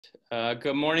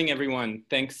Good morning, everyone.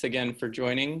 Thanks again for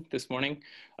joining this morning.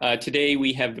 Today,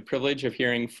 we have the privilege of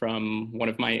hearing from one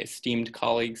of my esteemed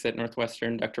colleagues at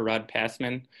Northwestern, Dr. Rod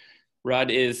Passman.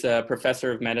 Rod is a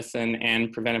professor of medicine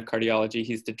and preventive cardiology.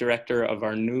 He's the director of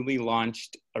our newly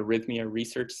launched Arrhythmia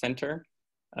Research Center.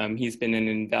 He's been an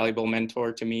invaluable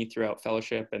mentor to me throughout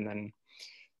fellowship and then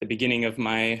the beginning of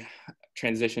my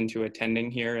transition to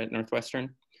attending here at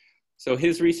Northwestern. So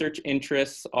his research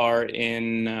interests are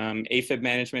in AFib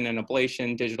management and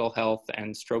ablation, digital health,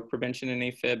 and stroke prevention in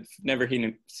AFib. Never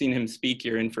seen him speak,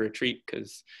 you're in for a treat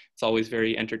because it's always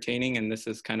very entertaining, and this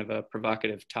is kind of a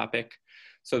provocative topic.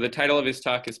 So the title of his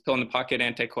talk is Pill in the Pocket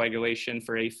Anticoagulation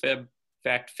for AFib,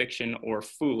 Fact, Fiction, or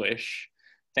Foolish.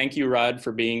 Thank you, Rod,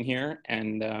 for being here.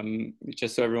 And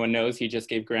just so everyone knows, he just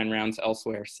gave grand rounds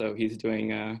elsewhere, so he's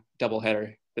doing a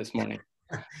doubleheader this morning.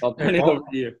 I'll turn it over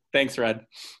to you. Thanks, Rod.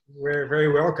 We're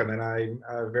very welcome, and I'm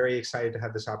very excited to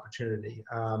have this opportunity.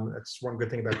 That's one good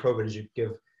thing about COVID is you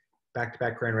give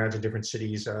back-to-back grand rounds in different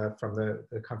cities from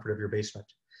the comfort of your basement.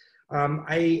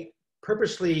 I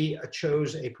purposely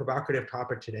chose a provocative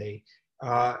topic today,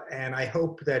 and I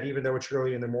hope that even though it's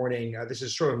early in the morning, this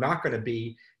is sort of not going to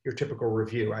be your typical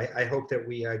review. I hope that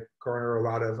we garner a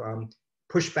lot of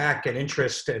pushback and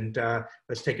interest, and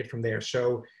let's take it from there.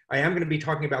 So I am going to be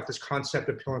talking about this concept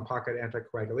of pill and pocket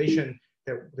anticoagulation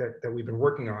that we've been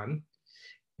working on.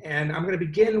 And I'm going to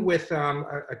begin with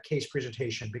a case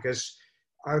presentation, because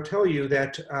I'll tell you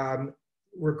that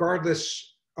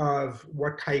regardless of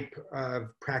what type of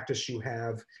practice you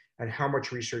have and how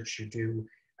much research you do,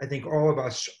 I think all of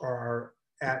us are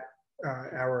at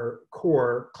our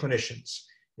core clinicians.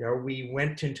 You know, we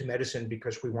went into medicine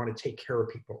because we want to take care of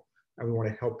people and we want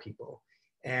to help people.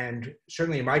 And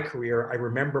certainly in my career, I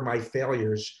remember my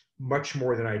failures much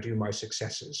more than I do my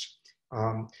successes.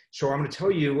 So I'm going to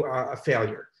tell you a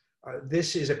failure.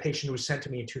 This is a patient who was sent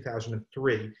to me in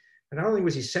 2003. And not only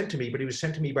was he sent to me, but he was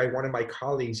sent to me by one of my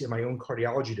colleagues in my own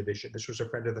cardiology division. This was a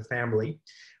friend of the family.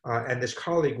 And this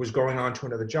colleague was going on to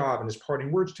another job. And his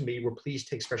parting words to me were, please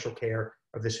take special care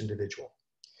of this individual.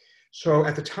 So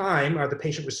at the time, the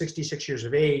patient was 66 years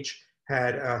of age,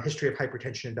 had a history of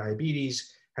hypertension and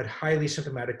diabetes, had highly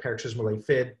symptomatic paroxysmal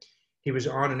AFib. He was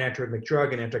on an antiarrhythmic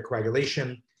drug and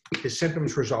anticoagulation. His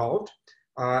symptoms resolved,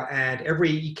 and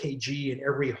every EKG and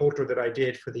every Holter that I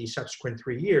did for the subsequent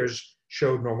 3 years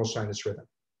showed normal sinus rhythm.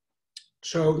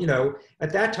 So, you know,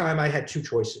 at that time I had two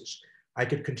choices. I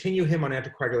could continue him on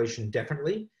anticoagulation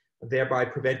indefinitely, thereby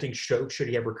preventing stroke should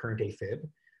he have recurrent AFib.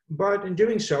 But in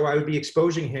doing so, I would be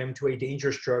exposing him to a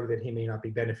dangerous drug that he may not be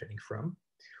benefiting from.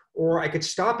 Or I could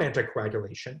stop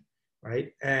anticoagulation,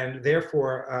 right, and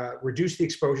therefore reduce the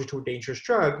exposure to a dangerous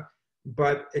drug,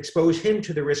 but expose him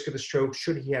to the risk of a stroke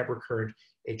should he have recurrent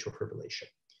atrial fibrillation.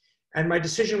 And my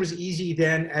decision was easy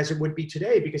then as it would be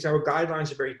today, because our guidelines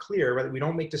are very clear, right? We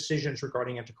don't make decisions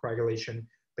regarding anticoagulation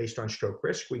based on stroke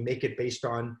risk. We make it based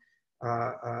on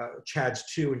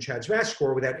CHADS-2 and CHADS-VASc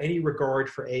score without any regard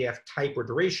for AF type or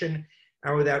duration,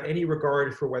 and without any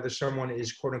regard for whether someone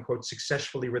is quote unquote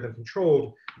successfully rhythm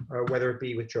controlled, whether it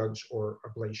be with drugs or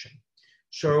ablation.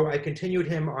 So I continued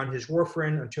him on his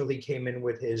warfarin until he came in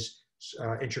with his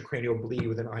intracranial bleed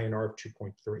with an INR of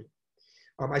 2.3.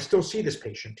 I still see this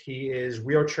patient. He is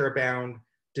wheelchair bound,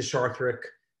 dysarthric,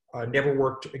 never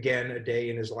worked again a day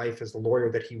in his life as the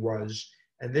lawyer that he was.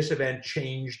 And this event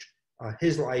changed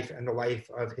his life and the life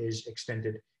of his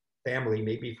extended family,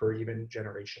 maybe for even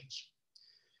generations.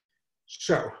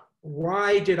 So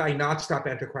why did I not stop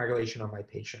anticoagulation on my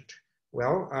patient?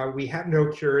 Well, we have no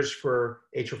cures for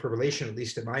atrial fibrillation, at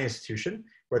least at my institution,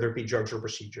 whether it be drugs or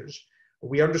procedures.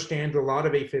 We understand a lot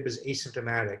of AFib is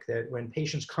asymptomatic, that when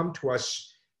patients come to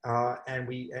us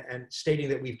and stating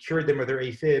that we've cured them of their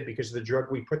AFib because of the drug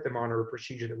we put them on or a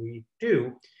procedure that we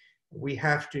do, we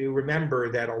have to remember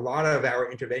that a lot of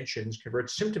our interventions convert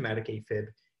symptomatic AFib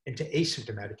into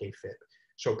asymptomatic AFib.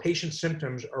 So patient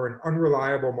symptoms are an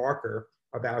unreliable marker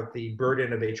about the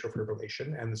burden of atrial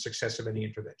fibrillation and the success of any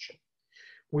intervention.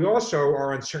 We also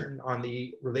are uncertain on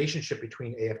the relationship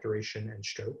between AF duration and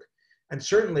stroke. And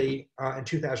certainly in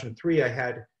 2003, I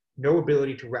had no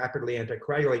ability to rapidly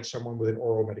anticoagulate someone with an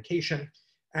oral medication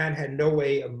and had no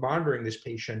way of monitoring this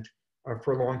patient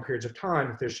for long periods of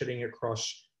time if they're sitting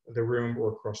across the room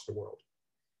or across the world.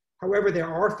 However,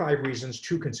 there are 5 reasons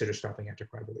to consider stopping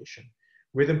anticoagulation.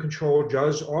 Rhythm control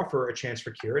does offer a chance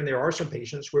for cure, and there are some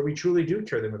patients where we truly do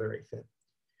cure them of their AFib.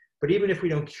 But even if we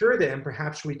don't cure them,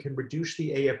 perhaps we can reduce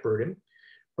the AF burden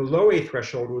below a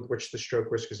threshold with which the stroke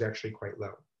risk is actually quite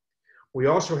low. We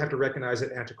also have to recognize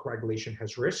that anticoagulation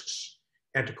has risks,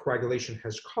 anticoagulation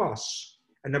has costs,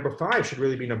 And number 5 should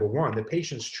really be number 1. The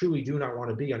patients truly do not want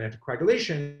to be on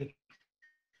anticoagulation,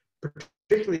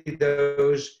 particularly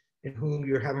those in whom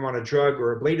you have them on a drug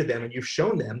or ablated them and you've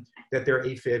shown them that their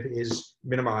AFib is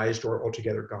minimized or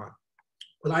altogether gone.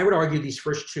 Well, I would argue these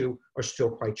first 2 are still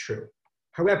quite true.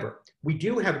 However, we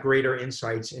do have greater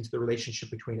insights into the relationship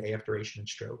between AF duration and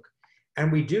stroke,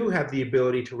 and we do have the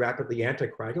ability to rapidly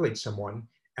anticoagulate someone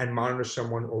and monitor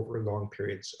someone over long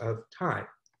periods of time.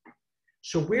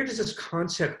 So where does this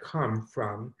concept come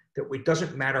from that it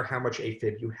doesn't matter how much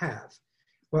AFib you have?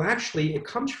 Well, actually, it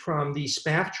comes from the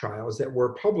SPAF trials that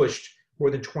were published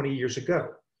more than 20 years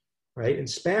ago, right? In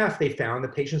SPAF, they found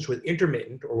that patients with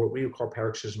intermittent, or what we would call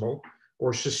paroxysmal,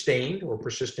 or sustained or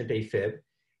persistent AFib,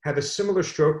 have a similar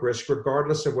stroke risk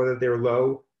regardless of whether they're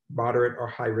low, moderate, or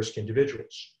high-risk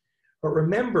individuals. But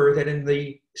remember that in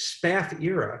the SPAF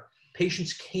era,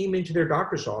 patients came into their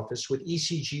doctor's office with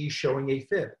ECG showing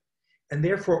AFib. And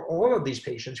therefore, all of these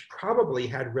patients probably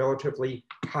had relatively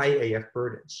high AF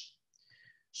burdens.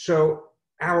 So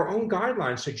our own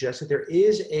guidelines suggest that there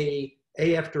is a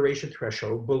AF duration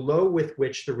threshold below with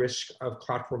which the risk of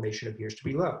clot formation appears to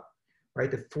be low,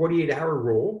 right? The 48-hour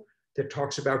rule that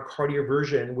talks about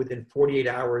cardioversion within 48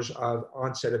 hours of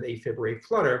onset of AFib or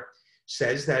aflutter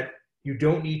says that you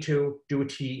don't need to do a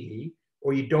TE,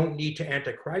 or you don't need to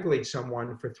anticoagulate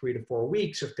someone for 3 to 4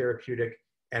 weeks of therapeutic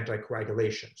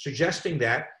anticoagulation, suggesting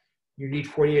that you need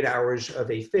 48 hours of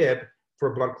AFib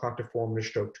for a blood clot to form and a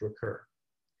stroke to occur.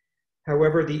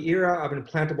 However, the era of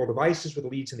implantable devices with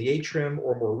leads in the atrium,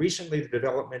 or more recently, the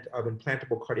development of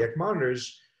implantable cardiac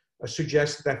monitors,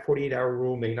 suggests that 48-hour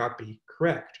rule may not be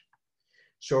correct.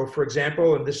 So, for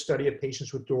example, in this study of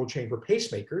patients with dual chamber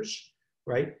pacemakers,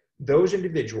 right, those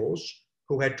individuals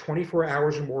who had 24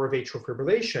 hours or more of atrial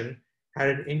fibrillation had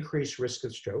an increased risk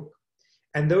of stroke.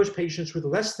 And those patients with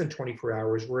less than 24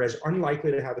 hours were as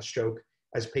unlikely to have a stroke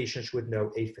as patients with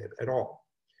no AFib at all.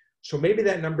 So maybe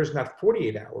that number is not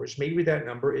 48 hours, maybe that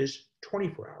number is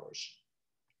 24 hours.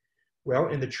 Well,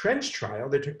 in the TRENDS trial,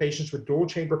 they took patients with dual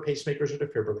chamber pacemakers or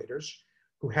defibrillators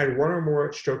who had 1 or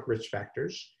more stroke risk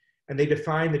factors, and they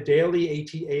defined the daily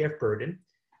AT-AF burden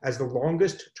as the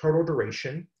longest total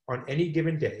duration on any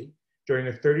given day during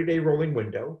a 30-day rolling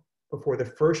window before the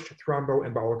first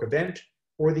thromboembolic event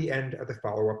or the end of the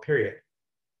follow-up period.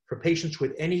 For patients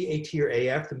with any AT or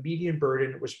AF, the median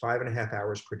burden was 5.5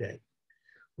 hours per day.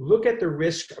 Look at the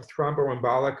risk of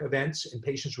thromboembolic events in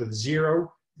patients with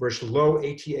 0 versus low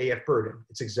AT-AF burden.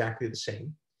 It's exactly the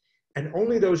same. And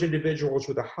only those individuals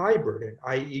with a high burden,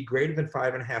 i.e. greater than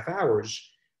 5.5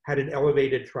 hours, had an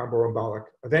elevated thromboembolic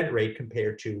event rate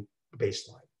compared to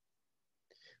baseline.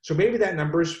 So maybe that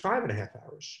number is 5.5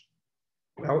 hours.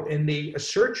 Well, in the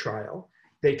ASSERT trial,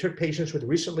 they took patients with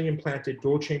recently implanted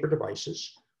dual chamber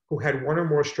devices who had 1 or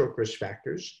more stroke risk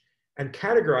factors and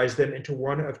categorized them into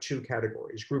one of 2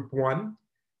 categories. Group 1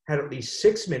 had at least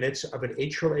 6 minutes of an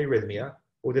atrial arrhythmia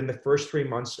within the first 3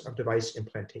 months of device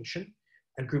implantation,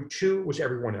 and group 2 was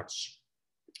everyone else.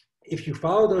 If you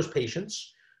follow those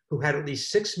patients who had at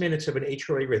least 6 minutes of an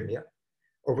atrial arrhythmia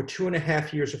over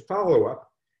 2.5 years of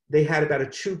follow-up, they had about a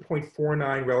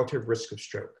 2.49 relative risk of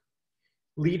stroke,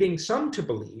 leading some to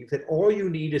believe that all you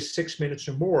need is 6 minutes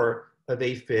or more of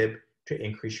AFib to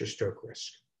increase your stroke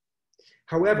risk.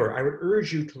 However, I would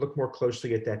urge you to look more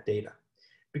closely at that data,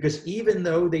 because even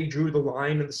though they drew the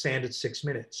line in the sand at 6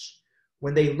 minutes,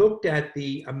 when they looked at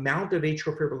the amount of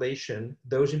atrial fibrillation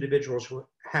those individuals who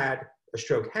had a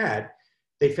stroke had,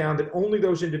 they found that only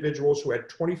those individuals who had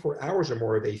 24 hours or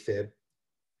more of AFib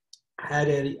had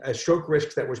a stroke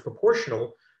risk that was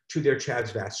proportional to their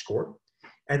CHA2DS2-VASc score.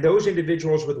 And those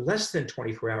individuals with less than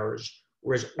 24 hours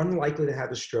were as unlikely to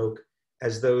have a stroke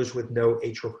as those with no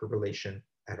atrial fibrillation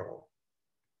at all.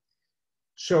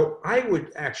 So I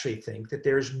would actually think that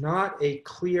there's not a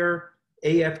clear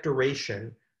AF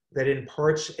duration that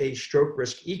imparts a stroke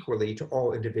risk equally to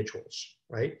all individuals,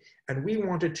 right? And we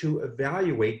wanted to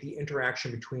evaluate the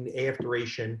interaction between AF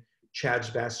duration,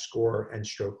 CHA2DS2-VASc score, and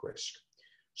stroke risk.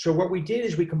 So what we did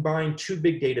is we combined 2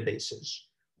 big databases.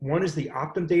 One is the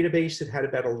Optum database that had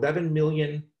about 11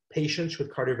 million patients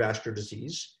with cardiovascular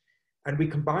disease. And we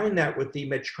combined that with the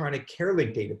Medtronic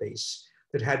CareLink database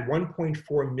that had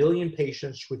 1.4 million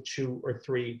patients with 2 or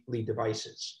 3 lead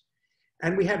devices.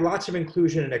 And we had lots of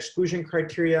inclusion and exclusion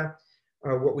criteria.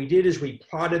 What we did is we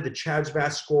plotted the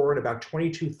CHA2DS2-VASc score in about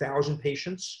 22,000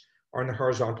 patients on the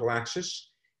horizontal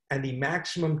axis and the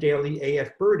maximum daily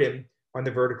AF burden on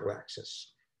the vertical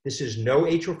axis. This is no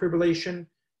atrial fibrillation.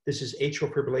 This is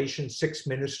atrial fibrillation 6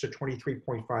 minutes to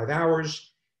 23.5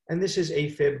 hours. And this is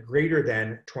AFib greater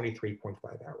than 23.5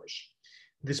 hours.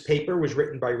 This paper was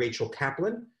written by Rachel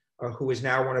Kaplan who is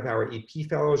now one of our EP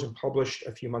fellows and published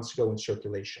a few months ago in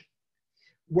Circulation.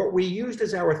 What we used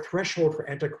as our threshold for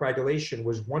anticoagulation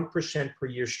was 1% per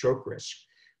year stroke risk,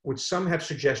 which some have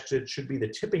suggested should be the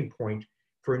tipping point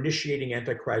for initiating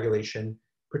anticoagulation,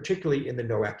 particularly in the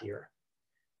NOAC era.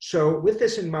 So with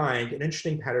this in mind, an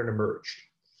interesting pattern emerged.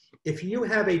 If you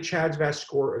have a CHA2DS2-VASc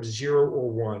score of 0 or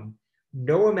 1,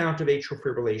 no amount of atrial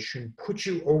fibrillation puts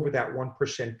you over that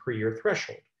 1% per year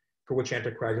threshold for which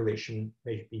anticoagulation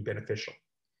may be beneficial.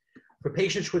 For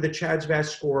patients with a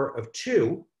CHA2DS2-VASc score of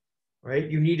 2, right,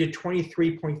 you needed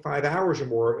 23.5 hours or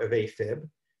more of AFib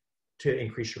to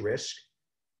increase your risk.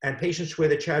 And patients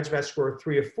with a CHA2DS2-VASc score of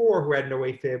 3 or 4 who had no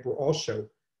AFib were also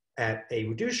at a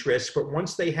reduced risk, but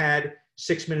once they had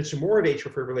 6 minutes or more of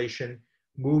atrial fibrillation,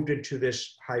 moved into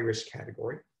this high-risk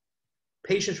category.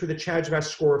 Patients with a CHA2DS2-VASc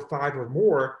score of 5 or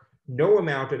more, no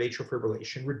amount of atrial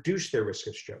fibrillation reduced their risk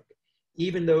of stroke.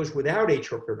 Even those without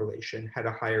atrial fibrillation had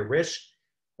a higher risk.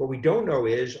 What we don't know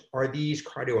is, are these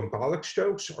cardioembolic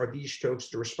strokes? Are these strokes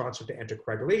that are responsive to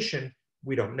anticoagulation?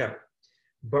 We don't know.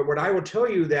 But what I will tell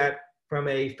you that from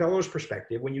a fellow's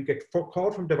perspective, when you get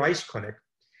called from device clinic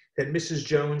that Mrs.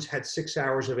 Jones had 6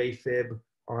 hours of AFib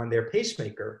on their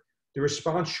pacemaker, the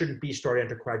response shouldn't be start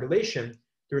anticoagulation.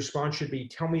 The response should be,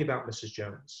 tell me about Mrs.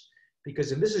 Jones.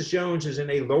 Because if Mrs. Jones is in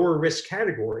a lower risk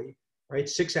category, right,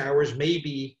 6 hours may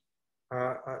be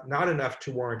not enough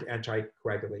to warrant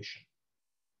anticoagulation.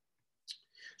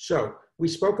 So we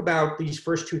spoke about these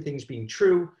first two things being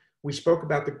true. We spoke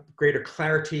about the greater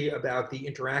clarity about the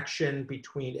interaction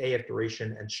between AF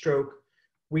duration and stroke.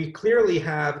 We clearly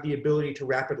have the ability to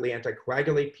rapidly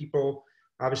anticoagulate people.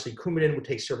 Obviously, Coumadin would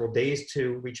take several days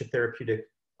to reach a therapeutic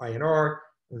INR.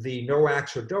 The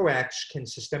NOACs or DOACs can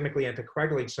systemically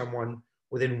anticoagulate someone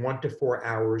within 1 to 4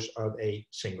 hours of a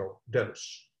single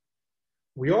dose.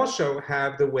 We also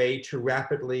have the way to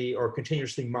rapidly or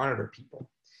continuously monitor people.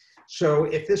 So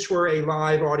if this were a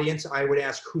live audience, I would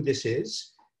ask who this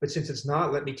is, but since it's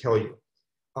not, let me tell you.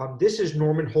 This is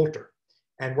Norman Holter,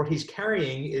 and what he's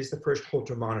carrying is the first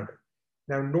Holter monitor.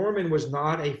 Now, Norman was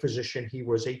not a physician, he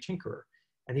was a tinkerer,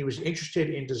 and he was interested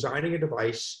in designing a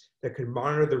device that could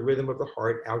monitor the rhythm of the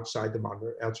heart outside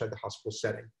the hospital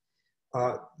setting.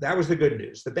 That was the good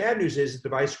news. The bad news is the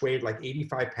device weighed like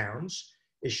 85 pounds,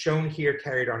 is shown here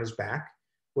carried on his back,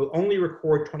 will only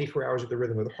record 24 hours of the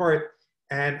rhythm of the heart,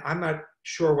 and I'm not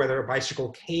sure whether a bicycle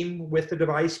came with the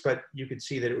device, but you could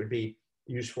see that it would be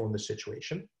useful in this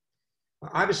situation.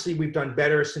 Obviously, we've done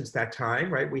better since that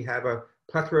time, right? We have a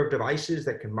plethora of devices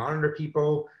that can monitor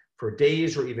people for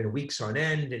days or even weeks on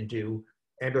end and do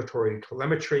ambulatory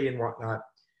telemetry and whatnot.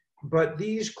 But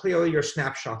these clearly are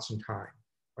snapshots in time,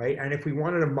 right? And if we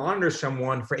wanted to monitor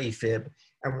someone for AFib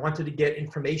and wanted to get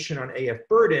information on AF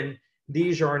burden,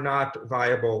 these are not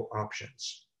viable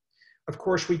options. Of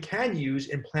course, we can use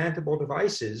implantable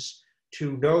devices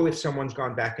to know if someone's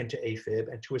gone back into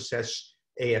AFib and to assess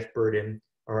AF burden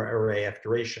or AF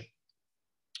duration.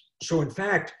 So in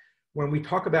fact, when we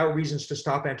talk about reasons to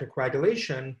stop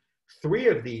anticoagulation, 3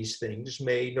 of these things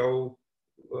may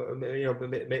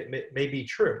be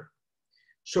true.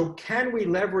 So can we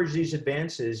leverage these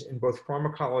advances in both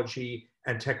pharmacology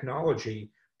and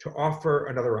technology to offer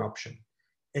another option?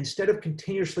 Instead of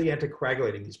continuously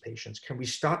anticoagulating these patients, can we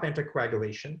stop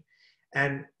anticoagulation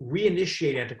and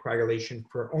reinitiate anticoagulation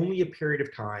for only a period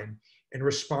of time in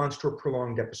response to a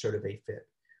prolonged episode of AFib?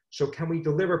 So can we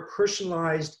deliver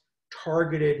personalized,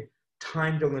 targeted,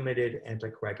 time-delimited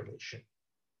anticoagulation?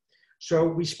 So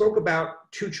we spoke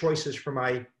about 2 choices for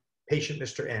my patient,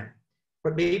 Mr. M,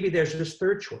 but maybe there's this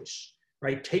third choice,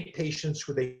 right? Take patients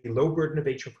with a low burden of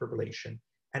atrial fibrillation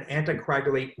and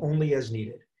anticoagulate only as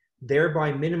needed,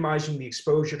 thereby minimizing the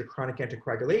exposure to chronic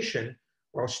anticoagulation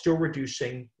while still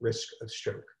reducing risk of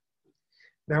stroke.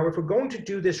 Now, if we're going to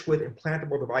do this with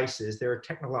implantable devices, there are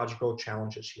technological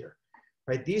challenges here,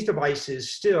 right? These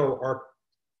devices still are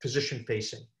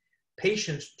physician-facing.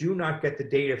 Patients do not get the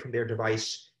data from their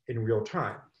device in real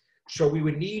time. So we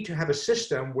would need to have a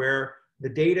system where the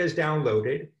data is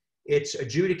downloaded, it's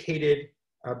adjudicated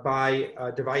by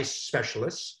device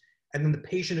specialists, and then the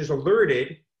patient is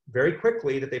alerted very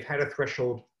quickly that they've had a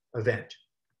threshold event.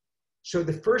 So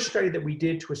the first study that we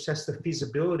did to assess the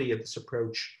feasibility of this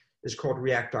approach is called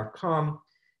React.com.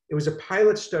 It was a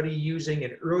pilot study using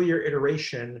an earlier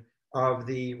iteration of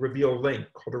the Reveal link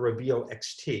called a Reveal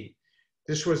XT.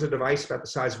 This was a device about the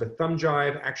size of a thumb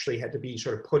drive, actually had to be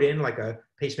sort of put in like a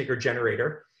pacemaker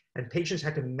generator, and patients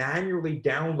had to manually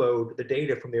download the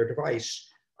data from their device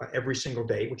every single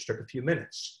day, which took a few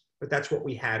minutes. But that's what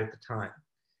we had at the time.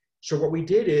 So what we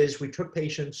did is we took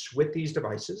patients with these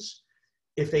devices.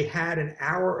 if they had an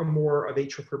hour or more of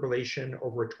atrial fibrillation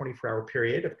over a 24-hour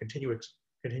period of continuous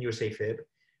AFib,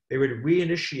 they would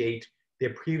reinitiate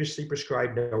their previously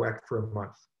prescribed NOAC for a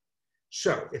month.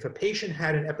 So if a patient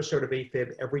had an episode of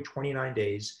AFib every 29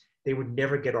 days, they would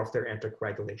never get off their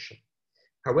anticoagulation.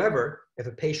 However, if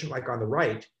a patient like on the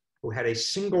right, who had a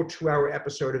single 2-hour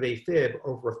episode of AFib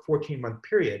over a 14-month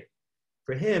period,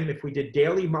 for him, if we did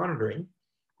daily monitoring,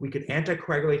 we could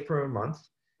anticoagulate for a month,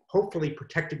 hopefully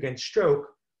protect against stroke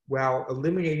while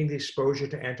eliminating the exposure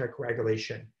to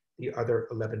anticoagulation the other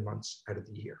 11 months out of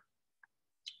the year.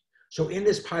 So in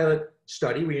this pilot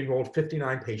study, we enrolled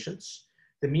 59 patients.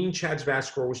 The mean CHA2DS2-VASc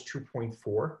score was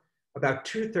 2.4. About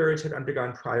 2/3 had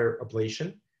undergone prior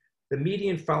ablation. The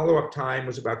median follow-up time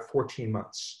was about 14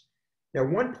 months. Now,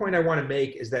 one point I want to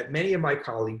make is that many of my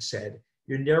colleagues said,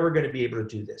 you're never going to be able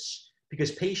to do this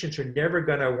because patients are never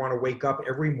going to want to wake up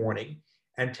every morning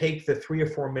and take the 3 or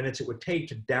 4 minutes it would take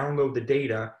to download the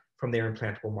data from their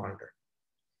implantable monitor.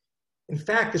 In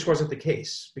fact, this wasn't the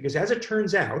case because as it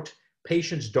turns out,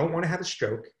 patients don't want to have a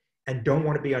stroke and don't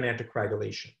want to be on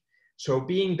anticoagulation. So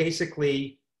being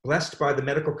basically blessed by the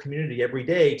medical community every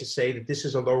day to say that this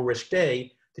is a low-risk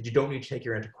day, that you don't need to take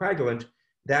your anticoagulant,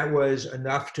 that was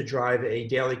enough to drive a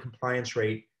daily compliance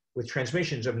rate with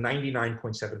transmissions of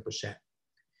 99.7%.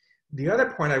 The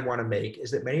other point I want to make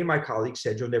is that many of my colleagues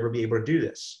said you'll never be able to do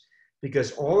this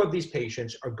because all of these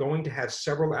patients are going to have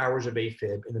several hours of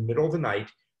AFib in the middle of the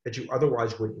night that you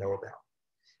otherwise wouldn't know about.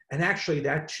 And actually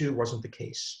that too wasn't the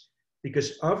case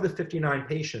because of the 59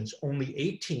 patients, only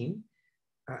 18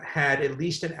 had at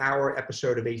least an hour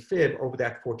episode of AFib over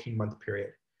that 14-month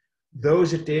period.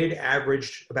 Those that did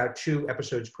averaged about 2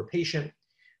 episodes per patient.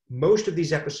 Most of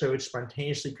these episodes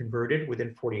spontaneously converted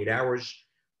within 48 hours.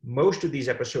 Most of these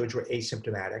episodes were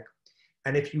asymptomatic.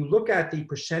 And if you look at the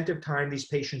percent of time these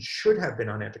patients should have been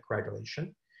on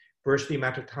anticoagulation versus the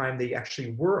amount of time they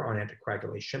actually were on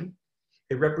anticoagulation,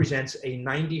 it represents a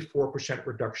 94%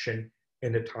 reduction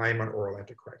in the time on oral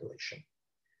anticoagulation.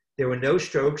 There were no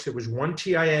strokes. There was 1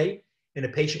 TIA in a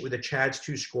patient with a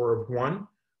CHA2DS2 score of 1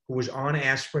 who was on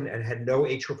aspirin and had no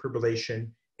atrial fibrillation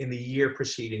in the year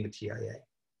preceding the TIA.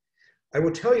 I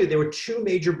will tell you there were 2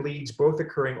 major bleeds, both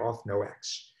occurring off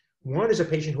NOACs. One is a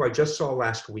patient who I just saw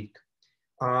last week.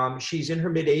 She's in her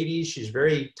mid-80s. She's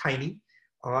very tiny.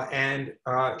 And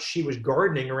she was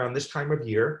gardening around this time of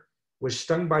year, was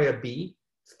stung by a bee,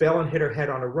 fell and hit her head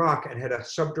on a rock, and had a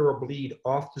subdural bleed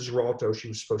off the Xarelto she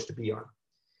was supposed to be on.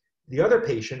 The other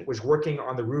patient was working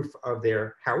on the roof of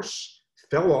their house,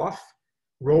 fell off,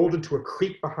 rolled into a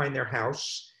creek behind their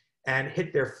house, and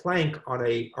hit their flank on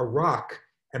a rock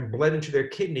and bled into their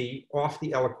kidney off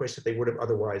the Eliquis that they would have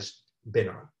otherwise been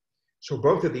on. So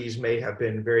both of these may have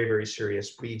been very, very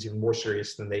serious bleeds, even more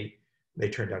serious than they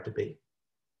turned out to be.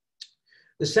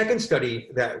 The second study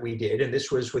that we did, and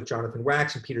this was with Jonathan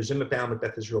Wax and Peter Zimmerbaum at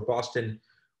Beth Israel Boston,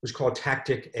 was called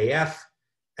Tactic AF.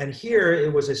 And here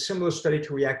it was a similar study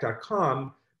to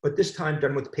React.com, but this time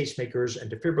done with pacemakers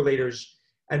and defibrillators.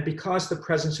 And because the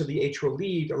presence of the atrial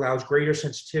lead allows greater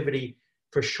sensitivity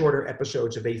for shorter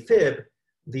episodes of AFib,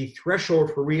 the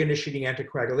threshold for reinitiating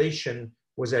anticoagulation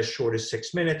was as short as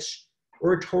 6 minutes,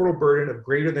 or a total burden of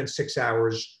greater than 6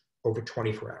 hours over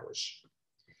 24 hours.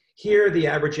 Here, the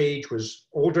average age was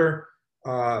older.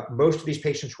 Most of these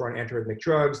patients were on antiarrhythmic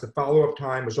drugs. The follow-up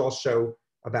time was also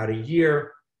about a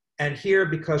year. And here,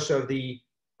 because of the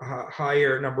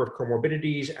higher number of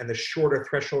comorbidities and the shorter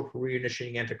threshold for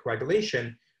reinitiating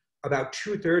anticoagulation, about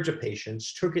 2/3 of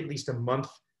patients took at least a month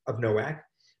of NOAC,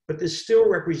 but this still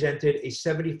represented a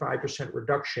 75%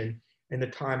 reduction in the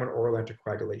time on oral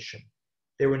anticoagulation.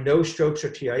 There were no strokes or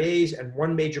TIAs, and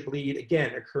 1 major bleed,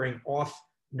 again, occurring off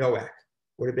NOAC.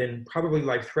 Would have been probably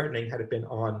life-threatening had it been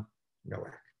on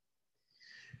NOAC.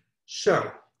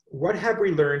 So what have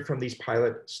we learned from these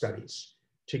pilot studies?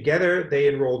 Together, they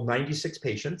enrolled 96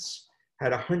 patients,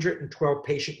 had 112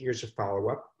 patient years of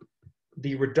follow-up.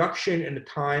 The reduction in the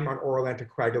time on oral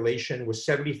anticoagulation was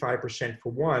 75%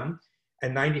 for one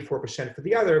and 94% for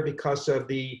the other because of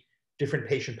the different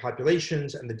patient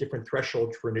populations and the different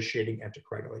thresholds for initiating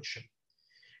anticoagulation.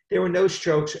 There were no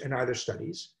strokes in either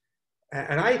studies.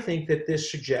 And I think that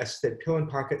this suggests that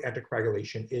pill-in-pocket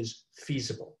anticoagulation is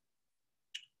feasible.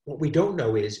 What we don't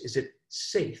know is it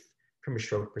safe from a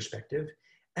stroke perspective?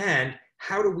 And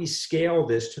how do we scale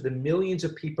this to the millions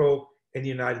of people in the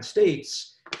United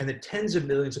States and the tens of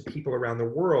millions of people around the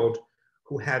world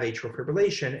who have atrial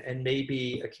fibrillation and may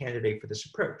be a candidate for this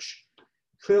approach?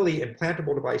 Clearly,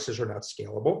 implantable devices are not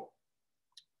scalable.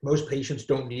 Most patients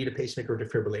don't need a pacemaker or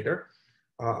defibrillator.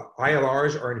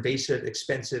 ILRs are invasive,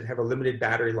 expensive, have a limited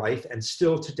battery life, and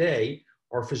still today,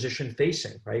 are physician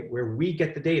facing, right? Where we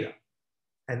get the data.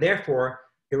 And therefore,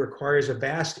 it requires a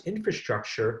vast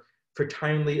infrastructure for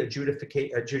timely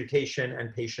adjudication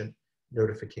and patient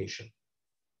notification.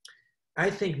 I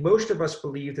think most of us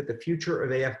believe that the future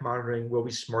of AF monitoring will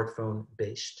be smartphone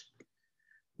based.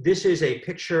 This is a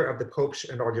picture of the Pope's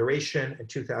inauguration in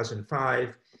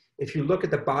 2005. If you look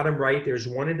at the bottom right, there's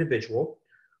one individual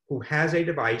who has a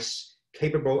device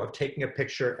capable of taking a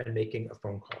picture and making a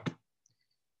phone call.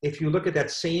 If you look at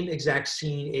that same exact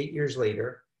scene 8 years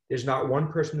later, there's not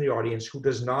one person in the audience who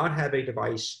does not have a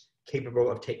device capable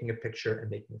of taking a picture and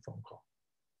making a phone call.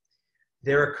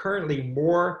 There are currently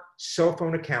more cell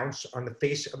phone accounts on the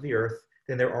face of the earth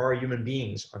than there are human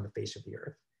beings on the face of the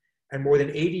earth. And more than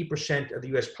 80% of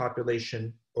the US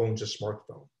population owns a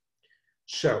smartphone.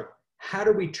 So how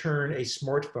do we turn a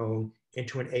smartphone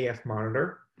into an AF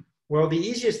monitor? Well, the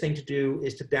easiest thing to do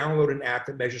is to download an app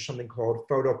that measures something called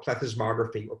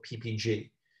photoplethysmography, or PPG.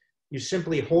 You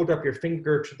simply hold up your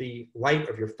finger to the light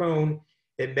of your phone.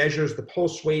 It measures the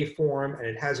pulse waveform, and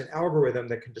it has an algorithm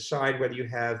that can decide whether you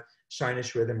have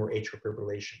sinus rhythm or atrial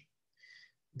fibrillation.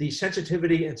 The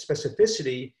sensitivity and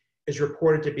specificity is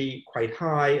reported to be quite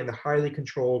high in the highly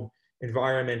controlled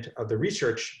environment of the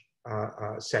research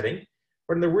setting,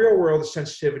 but in the real world, the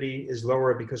sensitivity is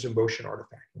lower because of motion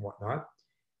artifact and whatnot.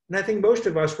 And I think most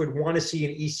of us would want to see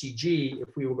an ECG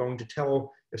if we were going to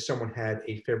tell if someone had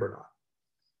a fib or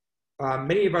not.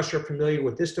 Many of us are familiar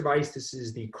with this device. This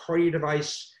is the Cardia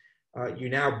device. You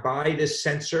now buy this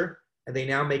sensor, and they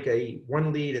now make a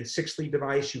 1-lead and 6-lead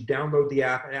device. You download the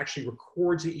app, and it actually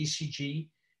records the ECG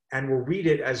and will read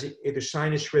it as either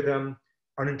sinus rhythm,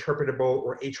 uninterpretable,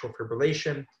 or atrial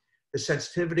fibrillation. The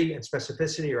sensitivity and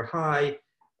specificity are high,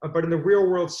 but in the real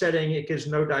world setting, it gives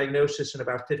no diagnosis in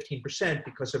about 15%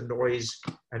 because of noise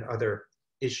and other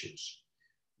issues.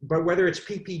 But whether it's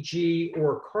PPG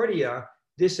or Cardia,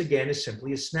 this again is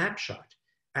simply a snapshot.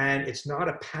 And it's not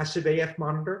a passive AF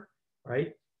monitor,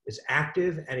 right? It's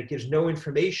active, and it gives no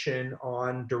information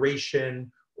on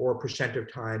duration or percent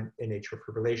of time in atrial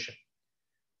fibrillation.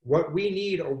 What we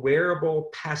need are wearable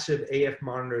passive AF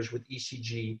monitors with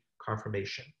ECG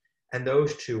confirmation. And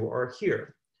those two are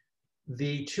here.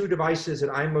 The two devices that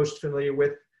I'm most familiar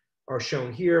with are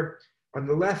shown here. On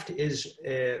the left is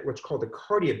what's called the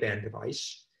Cardiaband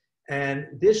device. And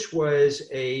this was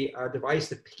a device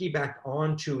that piggybacked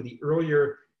onto the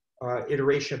earlier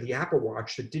iteration of the Apple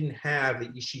Watch that didn't have the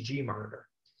ECG monitor.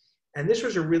 And this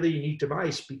was a really unique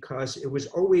device because it was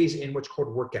always in what's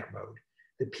called workout mode.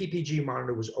 The PPG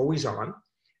monitor was always on,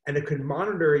 and it could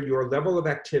monitor your level of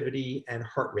activity and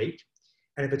heart rate.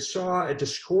 And if it saw a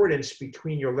discordance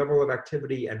between your level of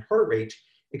activity and heart rate,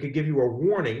 it could give you a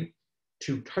warning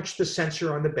to touch the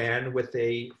sensor on the band with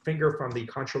a finger from the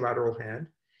contralateral hand.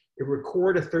 It would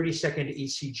record a 30-second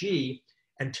ECG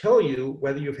and tell you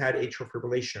whether you've had atrial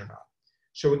fibrillation or not.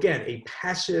 So again, a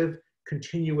passive,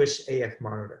 continuous AF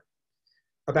monitor.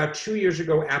 About 2 years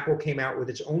ago, Apple came out with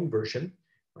its own version,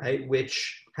 right,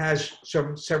 which has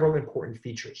several important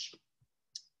features.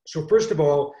 So first of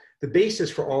all, the basis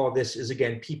for all of this is,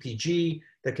 again, PPG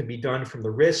that can be done from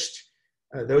the wrist.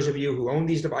 Those of you who own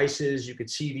these devices, you could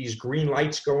see these green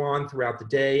lights go on throughout the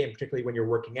day, and particularly when you're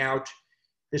working out.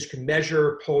 This can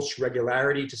measure pulse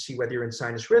regularity to see whether you're in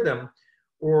sinus rhythm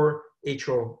or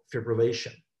atrial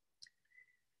fibrillation.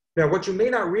 Now, what you may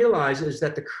not realize is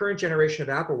that the current generation of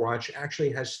Apple Watch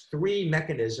actually has 3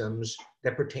 mechanisms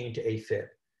that pertain to AFib.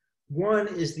 One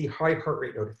is the high heart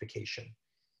rate notification.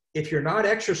 If you're not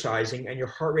exercising and your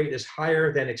heart rate is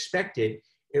higher than expected,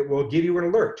 it will give you an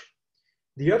alert.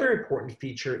 The other important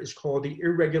feature is called the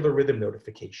irregular rhythm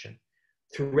notification.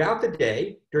 Throughout the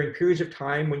day, during periods of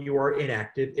time when you are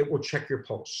inactive, it will check your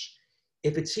pulse.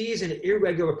 If it sees an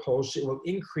irregular pulse, it will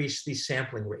increase the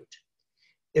sampling rate.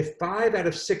 If 5 out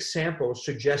of 6 samples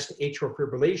suggest atrial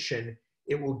fibrillation,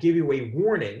 it will give you a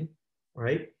warning,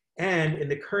 right? And in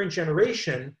the current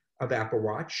generation of Apple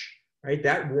Watch, right,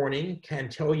 that warning can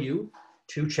tell you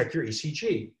to check your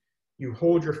ECG. You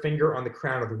hold your finger on the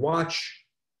crown of the watch,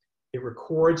 it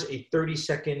records a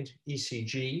 30-second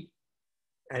ECG,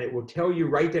 and it will tell you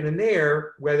right then and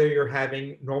there whether you're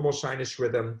having normal sinus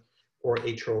rhythm or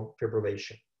atrial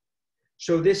fibrillation.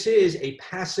 So this is a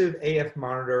passive AF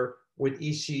monitor with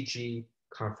ECG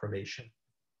confirmation.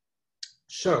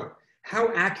 So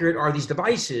how accurate are these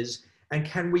devices, and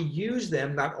can we use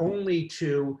them not only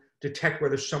to detect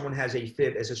whether someone has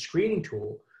AFib as a screening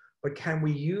tool, but can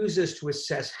we use this to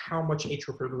assess how much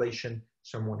atrial fibrillation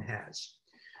someone has?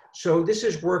 So this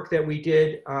is work that we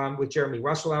did with Jeremy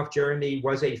Russeloff. Jeremy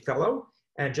was a fellow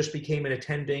and just became an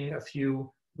attending a few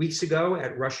weeks ago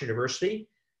at Rush University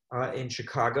in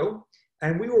Chicago.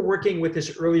 And we were working with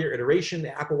this earlier iteration.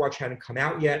 The Apple Watch hadn't come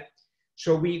out yet.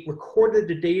 So we recorded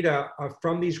the data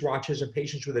from these watches of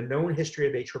patients with a known history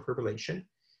of atrial fibrillation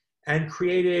and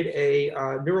created a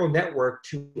neural network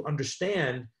to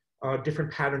understand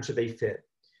different patterns of AFib.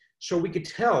 So we could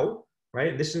tell, right,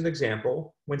 and this is an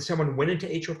example, when someone went into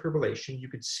atrial fibrillation, you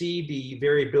could see the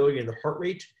variability in the heart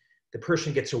rate. The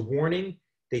person gets a warning.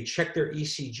 They check their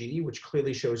ECG, which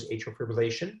clearly shows atrial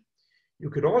fibrillation. You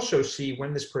could also see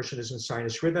when this person is in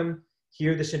sinus rhythm.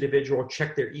 Here, this individual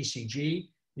checked their ECG.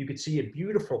 You could see a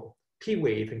beautiful P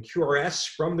wave and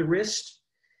QRS from the wrist.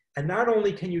 And not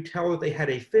only can you tell that they had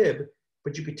AFib,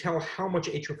 but you could tell how much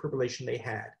atrial fibrillation they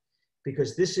had,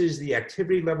 because this is the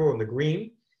activity level in the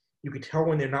green. You could tell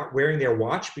when they're not wearing their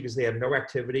watch because they have no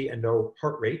activity and no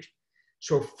heart rate.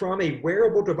 So from a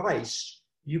wearable device,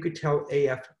 you could tell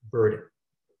AF burden.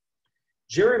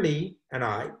 Jeremy and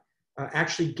I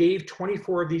actually gave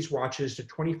 24 of these watches to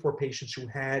 24 patients who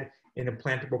had an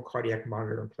implantable cardiac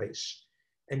monitor in place.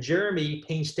 And Jeremy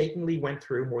painstakingly went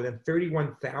through more than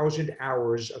 31,000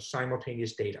 hours of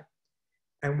simultaneous data.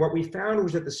 And what we found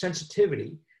was that the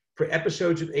sensitivity for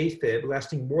episodes of AFib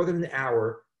lasting more than an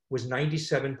hour was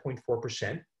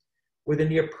 97.4%, with a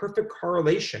near perfect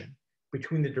correlation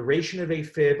between the duration of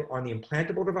AFib on the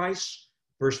implantable device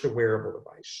versus the wearable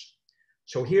device.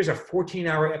 So here's a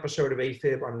 14-hour episode of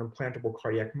AFib on an implantable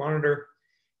cardiac monitor.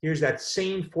 Here's that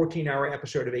same 14-hour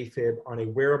episode of AFib on a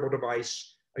wearable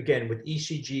device, again with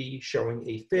ECG showing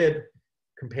AFib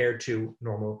compared to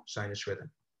normal sinus rhythm.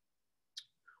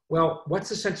 Well, what's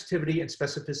the sensitivity and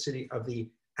specificity of the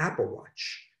Apple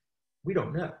Watch? We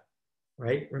don't know,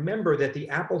 right? Remember that the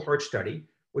Apple Heart Study,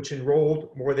 which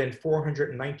enrolled more than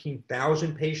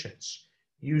 419,000 patients,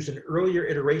 used an earlier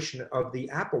iteration of the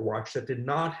Apple Watch that did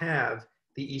not have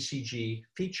the ECG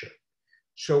feature.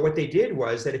 So what they did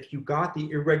was that if you got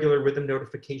the irregular rhythm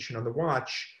notification on the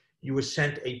watch, you were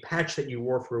sent a patch that you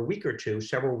wore for a week or two,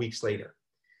 several weeks later.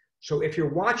 So if your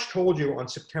watch told you on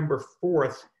September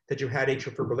 4th that you had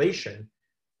atrial fibrillation,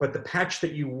 but the patch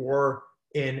that you wore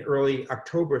in early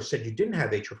October said you didn't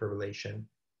have atrial fibrillation,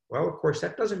 well, of course,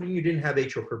 that doesn't mean you didn't have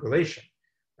atrial fibrillation,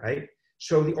 right?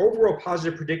 So the overall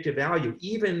positive predictive value,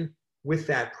 even with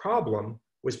that problem,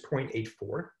 was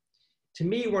 0.84. To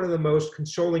me, one of the most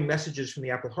consoling messages from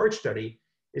the Apple Heart Study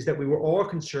is that we were all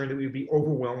concerned that we would be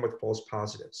overwhelmed with false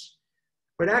positives.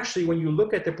 But actually, when you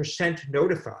look at the percent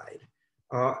notified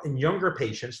in younger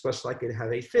patients, less likely to have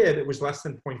AFib, it was less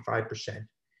than 0.5%.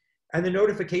 And the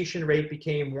notification rate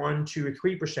became 1, 2, or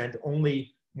 3%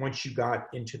 only once you got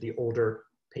into the older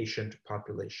patient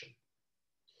population.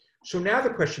 So now the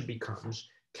question becomes,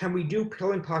 can we do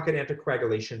pill-in-pocket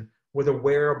anticoagulation with a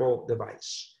wearable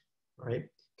device, right?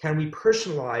 Can we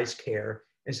personalize care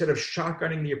instead of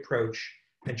shotgunning the approach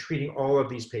and treating all of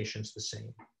these patients the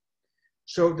same?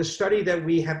 So the study that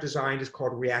we have designed is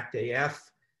called REACT-AF.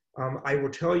 I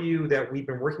will tell you that we've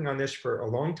been working on this for a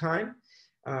long time,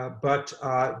 but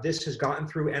this has gotten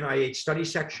through NIH study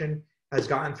section, has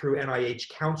gotten through NIH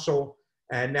council,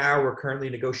 and now we're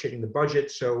currently negotiating the budget.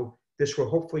 So this will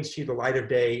hopefully see the light of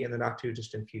day in the not too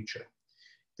distant future.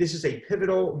 This is a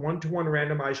pivotal one-to-one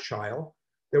randomized trial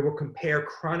that will compare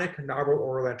chronic novel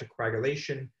oral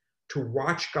anticoagulation to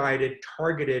watch-guided,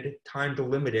 targeted,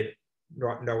 time-delimited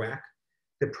NOAC.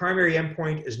 The primary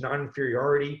endpoint is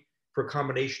non-inferiority for a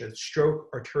combination of stroke,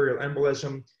 arterial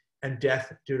embolism, and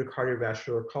death due to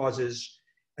cardiovascular causes.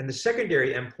 And the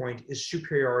secondary endpoint is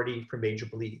superiority for major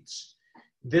bleeds.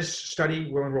 This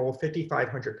study will enroll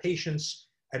 5,500 patients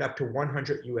at up to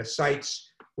 100 US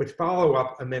sites with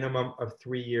follow-up a minimum of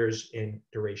 3 years in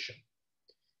duration.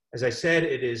 As I said,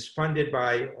 it is funded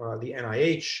by the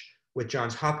NIH, with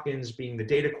Johns Hopkins being the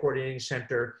data coordinating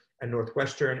center and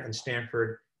Northwestern and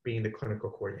Stanford being the clinical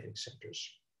coordinating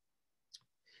centers.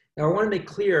 Now, I want to make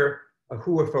clear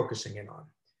who we're focusing in on.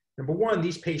 Number one,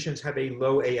 these patients have a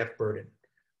low AF burden,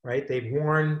 right? They've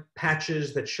worn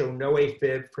patches that show no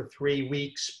AFib for 3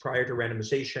 weeks prior to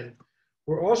randomization.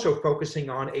 We're also focusing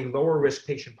on a lower risk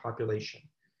patient population,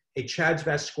 a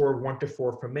CHA2DS2-VASc score of 1 to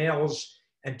 4 for males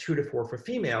and 2 to 4 for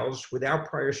females without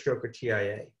prior stroke or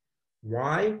TIA.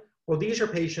 Why? Well, these are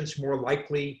patients more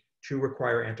likely to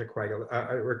require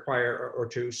or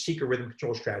to seek a rhythm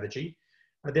control strategy.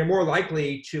 They're more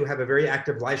likely to have a very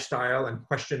active lifestyle and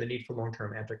question the need for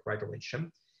long-term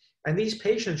anticoagulation. And these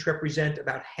patients represent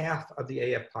about half of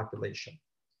the AF population.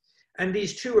 And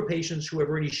these two are patients who have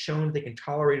already shown they can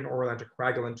tolerate an oral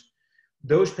anticoagulant.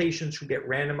 Those patients who get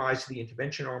randomized to the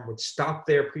intervention arm would stop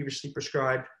their previously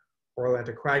prescribed oral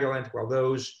anticoagulant, while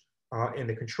those in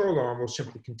the control arm will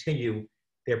simply continue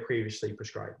their previously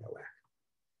prescribed NOAC.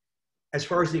 As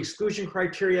far as the exclusion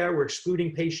criteria, we're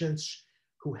excluding patients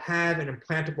who have an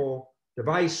implantable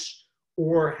device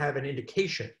or have an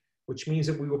indication, which means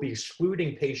that we will be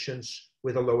excluding patients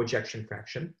with a low ejection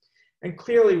fraction. And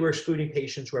clearly, we're excluding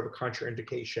patients who have a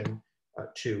contraindication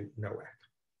to NOAC.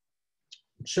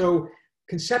 So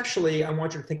conceptually, I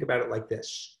want you to think about it like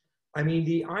this. I mean,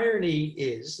 the irony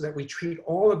is that we treat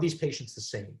all of these patients the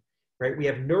same, right? We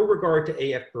have no regard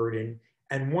to AF burden,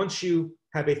 and once you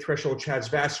have a threshold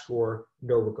CHA2DS2-VASc score,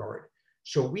 no regard.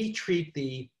 So we treat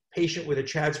the patient with a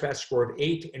CHA2DS2-VASc score of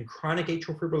 8 in chronic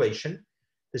atrial fibrillation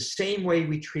the same way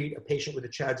we treat a patient with a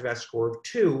CHA2DS2-VASc score of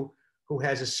 2 who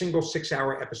has a single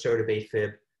 6-hour episode of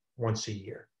AFib once a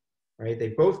year, right? They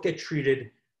both get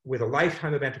treated with a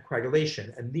lifetime of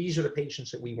anticoagulation, and these are the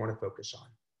patients that we want to focus on.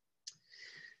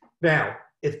 Now,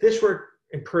 if this were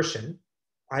in person,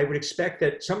 I would expect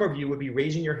that some of you would be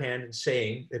raising your hand and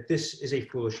saying that this is a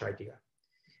foolish idea.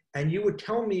 And you would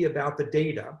tell me about the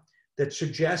data that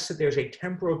suggests that there's a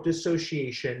temporal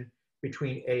dissociation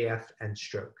between AF and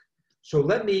stroke. So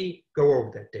let me go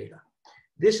over that data.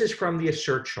 This is from the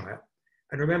ASSERT trial.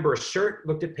 And remember, ASSERT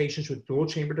looked at patients with dual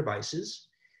chamber devices.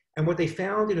 And what they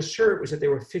found in ASSERT was that there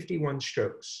were 51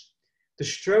 strokes. The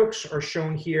strokes are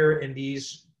shown here in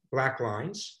these black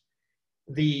lines.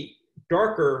 The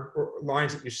darker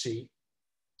lines that you see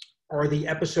are the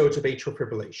episodes of atrial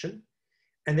fibrillation.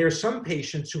 And there are some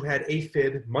patients who had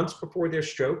AFib months before their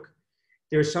stroke.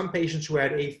 There are some patients who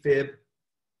had AFib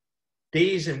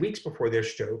days and weeks before their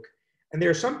stroke. And there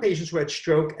are some patients who had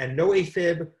stroke and no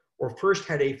AFib or first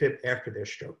had AFib after their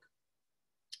stroke.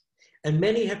 And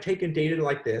many have taken data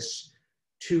like this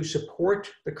to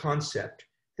support the concept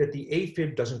that the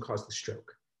AFib doesn't cause the stroke,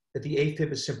 that the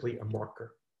AFib is simply a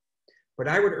marker. But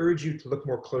I would urge you to look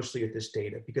more closely at this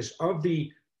data because of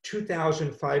the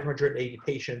 2,580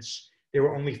 patients, there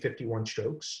were only 51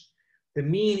 strokes. The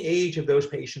mean age of those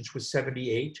patients was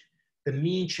 78. The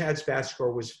mean CHA2DS2-VASc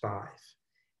score was 5.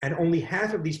 And only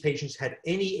half of these patients had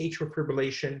any atrial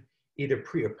fibrillation, either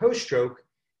pre or post-stroke,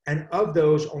 and of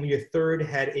those, only a third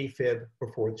had AFib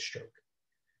before the stroke.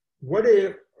 What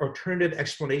are alternative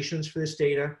explanations for this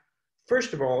data?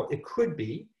 First of all, it could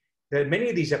be that many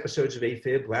of these episodes of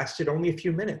AFib lasted only a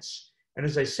few minutes. And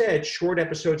as I said, short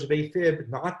episodes of AFib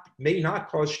may not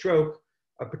cause stroke,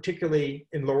 particularly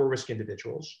in lower risk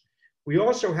individuals. We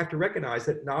also have to recognize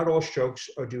that not all strokes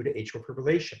are due to atrial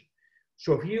fibrillation.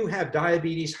 So if you have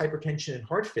diabetes, hypertension, and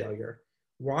heart failure,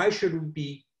 why should we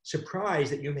be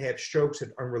surprised that you may have strokes that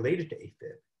are unrelated to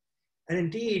AFib? And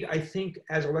indeed, I think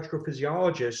as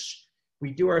electrophysiologists,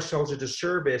 we do ourselves a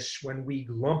disservice when we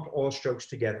lump all strokes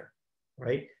together,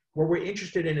 right? What we're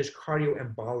interested in is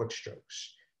cardioembolic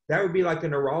strokes. That would be like the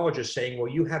neurologist saying,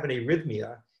 well, you have an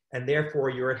arrhythmia, and therefore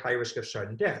you're at high risk of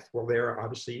sudden death. Well, there are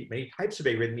obviously many types of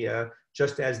arrhythmia,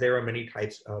 just as there are many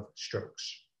types of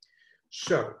strokes.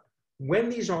 So when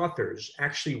these authors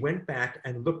actually went back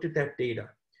and looked at that data,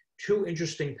 two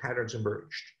interesting patterns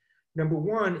emerged. Number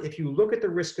one, if you look at the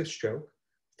risk of stroke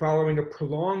following a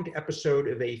prolonged episode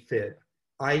of AFib,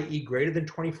 i.e. greater than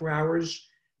 24 hours,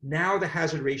 now the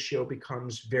hazard ratio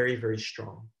becomes very, very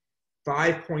strong.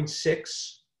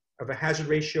 5.6 of a hazard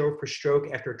ratio for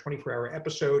stroke after a 24-hour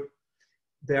episode.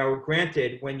 Though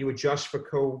granted, when you adjust for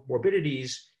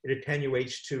comorbidities, it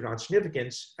attenuates to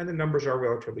non-significance, and the numbers are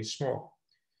relatively small.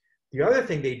 The other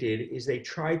thing they did is they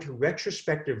tried to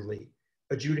retrospectively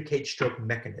adjudicate stroke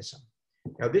mechanism.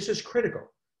 Now, this is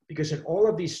critical because in all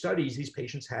of these studies, these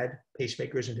patients had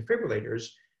pacemakers and defibrillators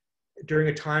during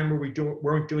a time where we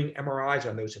weren't doing MRIs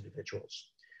on those individuals.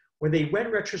 When they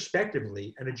went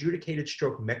retrospectively and adjudicated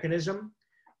stroke mechanism,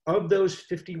 of those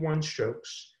 51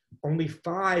 strokes, only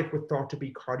 5 were thought to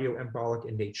be cardioembolic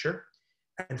in nature,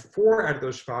 and 4 out of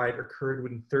those 5 occurred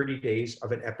within 30 days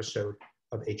of an episode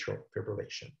of atrial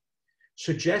fibrillation,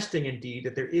 suggesting indeed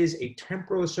that there is a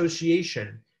temporal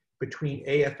association between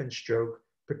AF and stroke,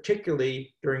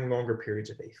 particularly during longer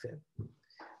periods of AFib.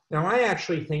 Now, I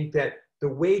actually think that the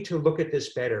way to look at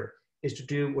this better is to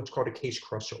do what's called a case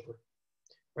crossover,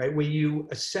 right? Where you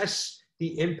assess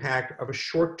the impact of a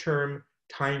short-term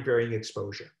time-varying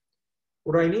exposure.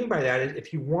 What I mean by that is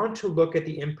if you want to look at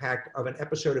the impact of an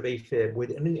episode of AFib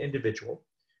within an individual,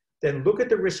 then look at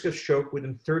the risk of stroke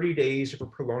within 30 days of a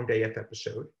prolonged AF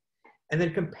episode, and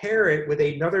then compare it with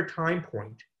another time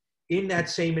point in that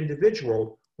same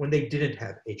individual when they didn't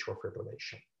have atrial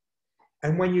fibrillation.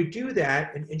 And when you do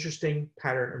that, an interesting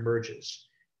pattern emerges.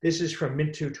 This is from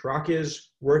Mintu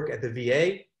Tarakia's work at the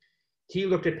VA. He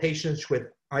looked at patients with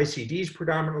ICDs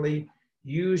predominantly,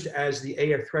 used as the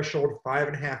AF threshold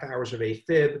 5.5 hours of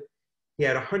AFib. He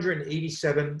had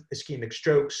 187 ischemic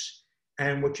strokes.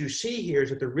 And what you see here is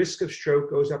that the risk of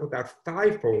stroke goes up about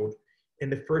 5-fold in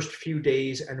the first few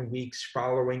days and weeks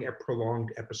following a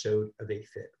prolonged episode of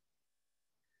AFib?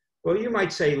 Well, you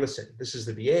might say, listen, this is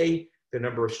the VA, the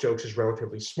number of strokes is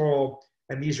relatively small,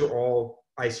 and these are all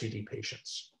ICD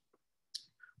patients.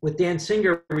 With Dan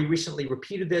Singer, we recently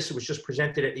repeated this. It was just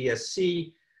presented at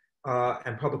ESC,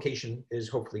 and publication is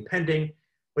hopefully pending.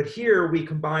 But here we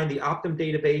combine the Optum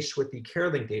database with the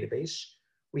CareLink database.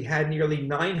 We had nearly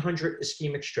 900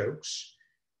 ischemic strokes.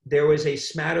 There was a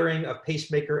smattering of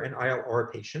pacemaker and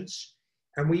ILR patients.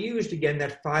 And we used, again,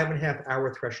 that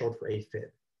 5.5-hour threshold for AFib.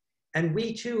 And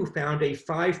we, too, found a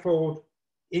 5-fold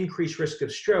increased risk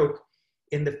of stroke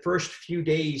in the first few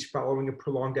days following a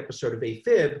prolonged episode of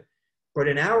AFib. But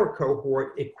in our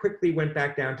cohort, it quickly went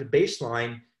back down to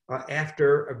baseline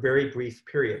after a very brief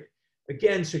period.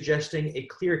 Again, suggesting a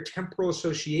clear temporal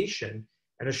association,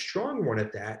 and a strong one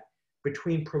at that,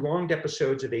 between prolonged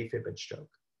episodes of AFib and stroke.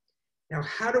 Now,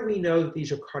 how do we know that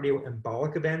these are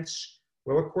cardioembolic events?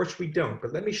 Well, of course we don't,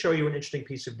 but let me show you an interesting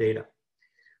piece of data.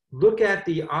 Look at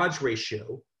the odds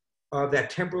ratio of that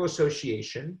temporal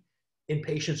association in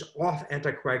patients off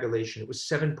anticoagulation. It was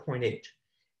 7.8.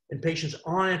 In patients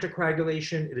on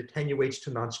anticoagulation, it attenuates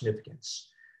to non-significance,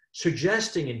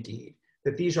 suggesting indeed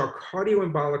that these are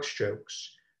cardioembolic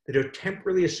strokes that are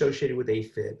temporally associated with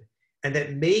AFib and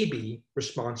that may be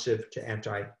responsive to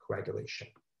anticoagulation.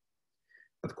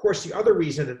 Of course, the other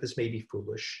reason that this may be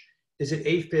foolish is that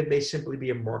AFib may simply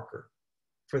be a marker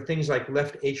for things like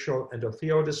left atrial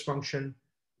endothelial dysfunction,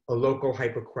 a local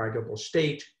hypercoagulable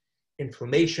state,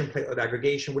 inflammation, platelet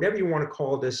aggregation, whatever you want to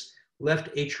call this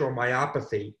left atrial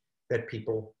myopathy that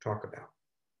people talk about.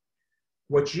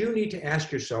 What you need to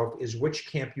ask yourself is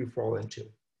which camp you fall into.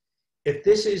 If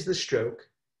this is the stroke,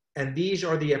 and these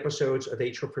are the episodes of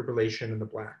atrial fibrillation in the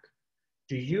black,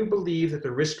 do you believe that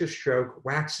the risk of stroke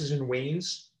waxes and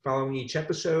wanes following each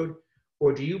episode,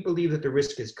 or do you believe that the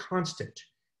risk is constant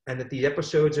and that the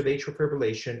episodes of atrial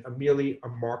fibrillation are merely a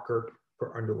marker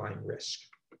for underlying risk?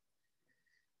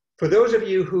 For those of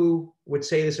you who would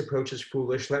say this approach is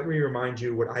foolish, let me remind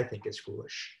you what I think is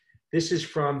foolish. This is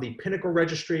from the Pinnacle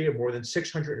Registry of more than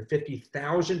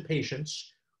 650,000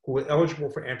 patients who were eligible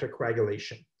for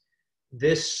anticoagulation.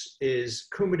 This is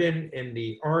Coumadin in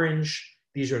the orange.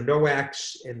 These are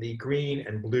NOACs in the green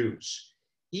and blues.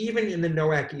 Even in the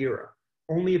NOAC era,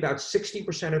 only about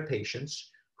 60% of patients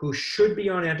who should be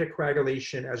on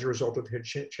anticoagulation as a result of their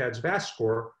CHA2DS2-VASc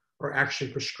score are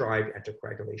actually prescribed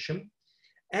anticoagulation.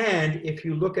 And if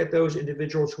you look at those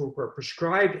individuals who were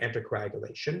prescribed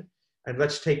anticoagulation, and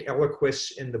let's take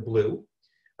Eliquis in the blue,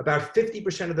 about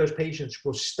 50% of those patients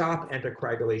will stop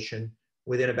anticoagulation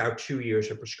within about 2 years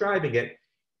of prescribing it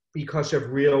because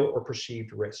of real or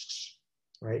perceived risks,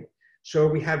 right? So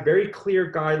we have very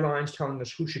clear guidelines telling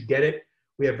us who should get it.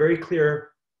 We have very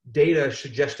clear data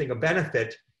suggesting a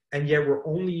benefit, and yet we're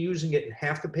only using it in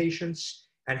half the patients,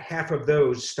 and half of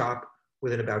those stop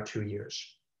within about 2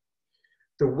 years.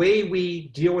 The way we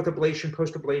deal with ablation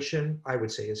post-ablation, I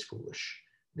would say, is foolish.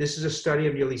 This is a study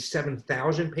of nearly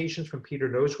 7,000 patients from Peter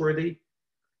Noseworthy,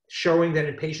 showing that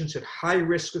in patients at high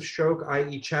risk of stroke,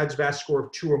 i.e. CHA2DS2-VASc score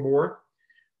of 2 or more,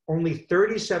 only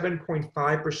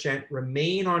 37.5%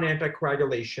 remain on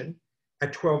anticoagulation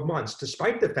at 12 months,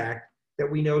 despite the fact that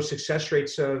we know success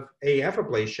rates of AF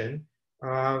ablation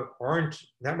aren't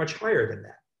that much higher than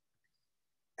that.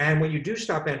 And when you do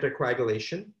stop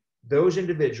anticoagulation, those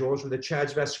individuals with a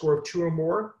CHA2DS2-VASc score of 2 or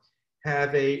more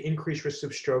have an increased risk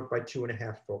of stroke by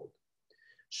 2.5-fold.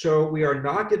 So we are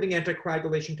not giving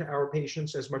anticoagulation to our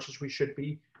patients as much as we should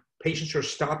be. Patients are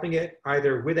stopping it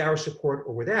either with our support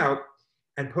or without.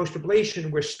 And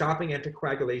post-ablation, we're stopping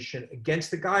anticoagulation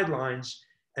against the guidelines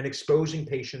and exposing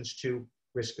patients to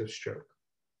risk of stroke.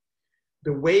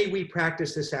 The way we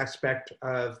practice this aspect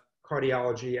of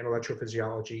cardiology and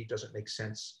electrophysiology doesn't make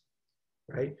sense,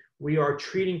 right? We are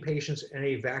treating patients in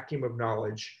a vacuum of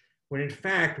knowledge when in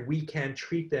fact we can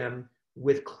treat them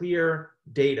with clear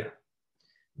data.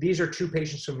 These are 2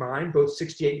 patients of mine, both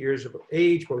 68 years of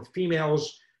age, both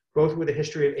females, both with a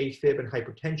history of AFib and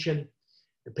hypertension.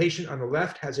 The patient on the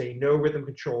left has a no rhythm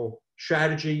control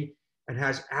strategy and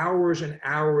has hours and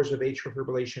hours of atrial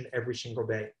fibrillation every single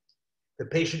day. The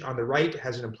patient on the right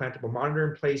has an implantable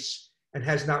monitor in place and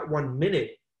has not 1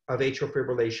 minute of atrial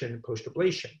fibrillation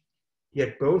post-ablation.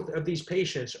 Yet both of these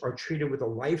patients are treated with a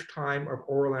lifetime of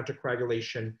oral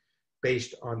anticoagulation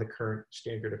based on the current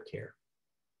standard of care.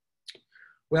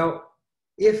 Well,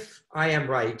 if I am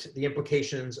right, the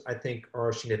implications, I think,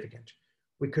 are significant.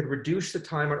 We could reduce the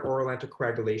time on oral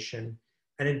anticoagulation,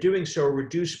 and in doing so,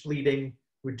 reduce bleeding,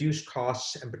 reduce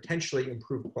costs, and potentially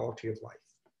improve quality of life.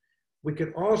 We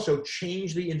could also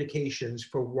change the indications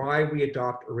for why we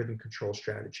adopt a rhythm control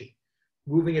strategy.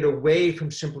 moving it away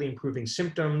from simply improving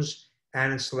symptoms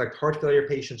and in select heart failure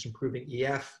patients improving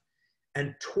EF,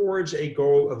 and towards a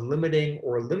goal of limiting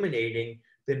or eliminating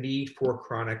the need for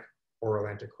chronic oral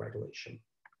anticoagulation.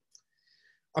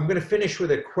 I'm going to finish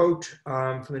with a quote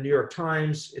from the New York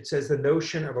Times. It says, "The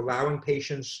notion of allowing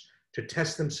patients to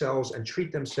test themselves and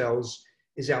treat themselves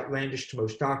is outlandish to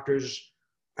most doctors.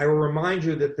 I will remind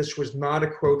you that this was not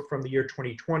a quote from the year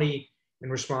 2020 in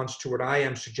response to what I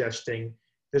am suggesting.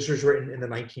 This was written in the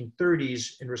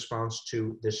 1930s in response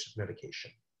to this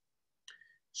medication."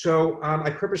 So I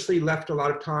purposely left a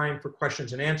lot of time for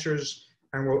questions and answers,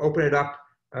 and we'll open it up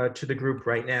to the group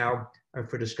right now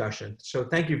for discussion. So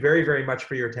thank you very, very much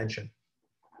for your attention.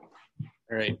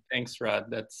 All right, thanks, Rod.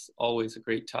 That's always a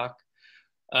great talk.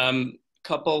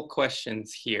 Couple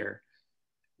questions here.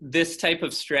 This type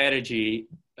of strategy,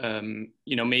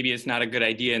 maybe is not a good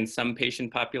idea in some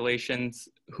patient populations.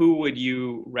 Who would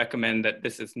you recommend that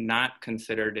this is not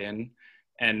considered in?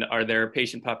 And are there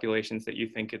patient populations that you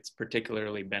think it's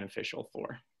particularly beneficial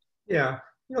for? Yeah,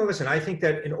 listen, I think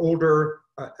that in older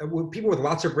people with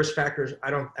lots of risk factors,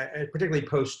 particularly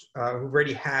post who've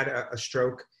already had a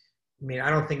stroke, I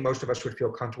don't think most of us would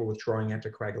feel comfortable withdrawing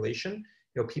anticoagulation.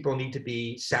 People need to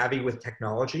be savvy with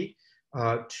technology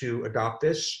to adopt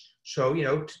this. So,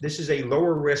 this is a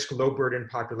lower risk, low burden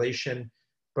population.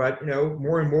 But,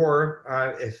 more and more,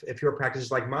 if your practice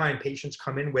is like mine, patients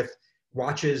come in with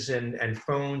watches and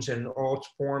phones and all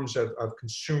forms of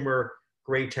consumer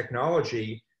grade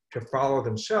technology to follow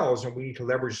themselves, and we need to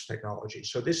leverage this technology.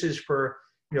 So this is for,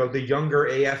 the younger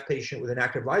AF patient with an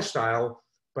active lifestyle,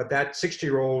 but that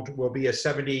 60-year-old will be a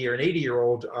 70 or an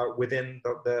 80-year-old within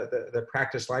the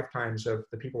practice lifetimes of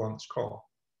the people on this call.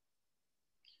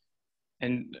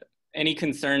 And any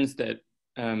concerns that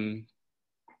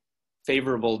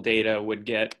favorable data would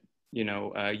get,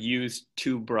 used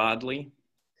too broadly?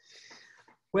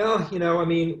 Well,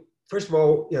 first of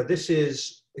all, this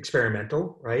is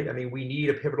experimental, right? We need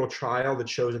a pivotal trial that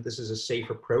shows that this is a safe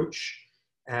approach.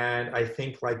 And I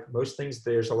think, like most things,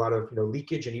 there's a lot of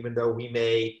leakage. And even though we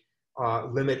may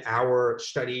limit our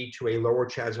study to a lower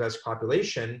CHA2DS2-VASc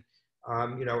population,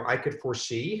 I could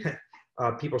foresee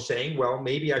people saying, well,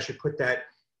 maybe I should put that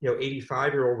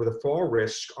 85-year-old with a fall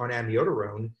risk on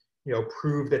amiodarone,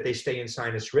 prove that they stay in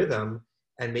sinus rhythm,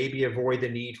 and maybe avoid the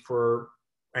need for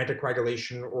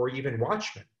anticoagulation or even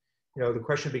Watchman. The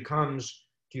question becomes,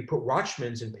 do you put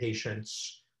Watchmans in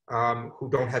patients who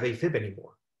don't have AFib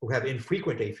anymore, who have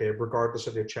infrequent AFib regardless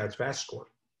of their CHA2DS2-VASc score?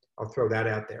 I'll throw that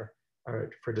out there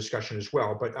for discussion as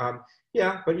well. But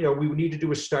we would need to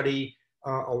do a study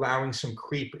allowing some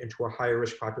creep into a higher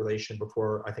risk population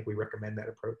before I think we recommend that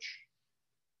approach.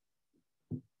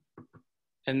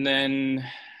 And then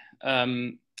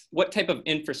what type of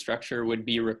infrastructure would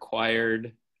be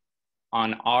required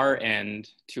on our end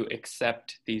to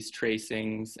accept these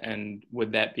tracings, and would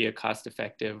that be a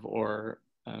cost-effective or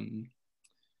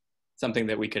something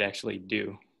that we could actually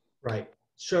do? Right.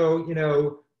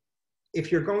 So, if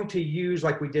you're going to use,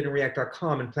 like we did in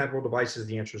React.com, implantable devices,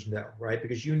 the answer is no, right?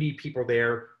 Because you need people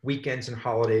there weekends and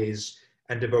holidays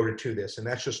and devoted to this, and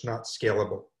that's just not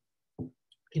scalable.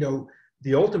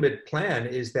 The ultimate plan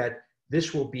is that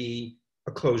this will be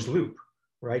a closed loop,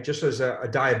 right? Just as a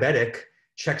diabetic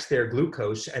checks their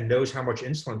glucose and knows how much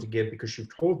insulin to give because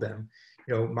you've told them,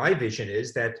 my vision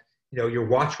is that, your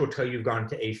watch will tell you you've gone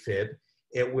to AFib.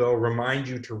 It will remind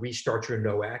you to restart your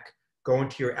NOAC, go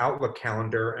into your Outlook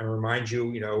calendar and remind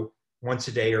you, once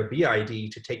a day or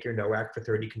BID to take your NOAC for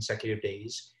 30 consecutive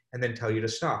days and then tell you to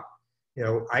stop.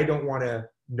 I don't want to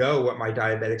know what my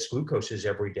diabetic's glucose is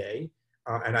every day.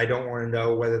 And I don't want to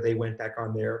know whether they went back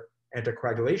on their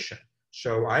anticoagulation.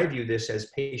 So I view this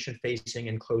as patient-facing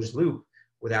and closed loop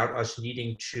without us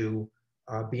needing to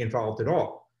be involved at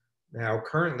all. Now,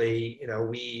 currently,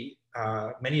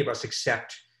 many of us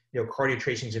accept, cardio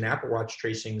tracings and Apple Watch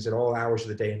tracings at all hours of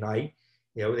the day and night.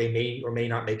 They may or may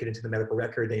not make it into the medical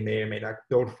record. They may or may not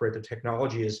build for it. The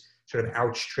technology has sort of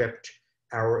outstripped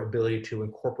our ability to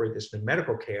incorporate this in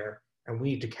medical care, and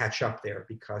we need to catch up there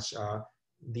because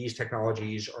these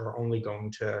technologies are only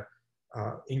going to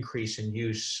increase in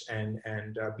use and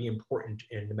be important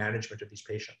in the management of these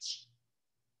patients.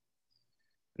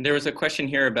 There was a question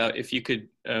here about if you could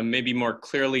maybe more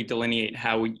clearly delineate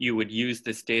how you would use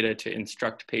this data to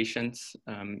instruct patients,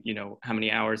 how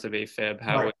many hours of AFib,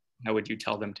 how would you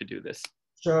tell them to do this?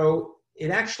 So it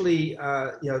actually,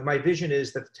 my vision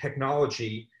is that the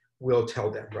technology will tell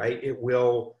them, right? It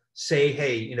will say,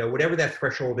 hey, whatever that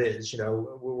threshold is,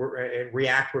 in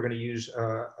React, we're going to use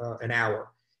an hour.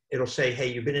 It'll say,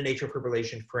 hey, you've been in atrial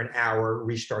fibrillation for an hour,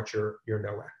 restart your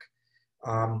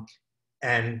NOAC.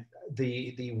 And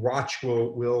the watch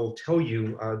will tell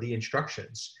you the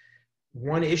instructions.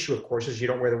 One issue, of course, is you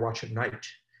don't wear the watch at night.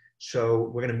 So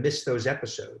we're going to miss those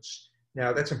episodes.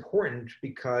 Now, that's important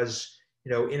because,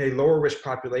 in a lower risk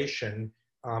population,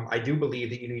 I do believe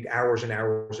that you need hours and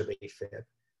hours of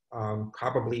AFib,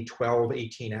 probably 12,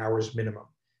 18 hours minimum.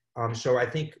 So I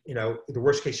think, the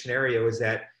worst case scenario is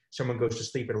that someone goes to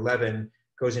sleep at 11,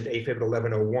 goes into AFib at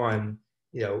 11:01,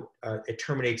 it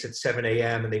terminates at 7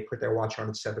 a.m. and they put their watch on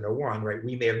at 7:01, right?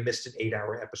 We may have missed an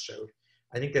 8-hour episode.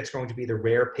 I think that's going to be the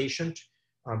rare patient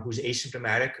who's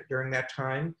asymptomatic during that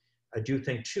time. I do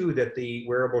think too that the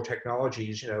wearable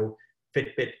technologies,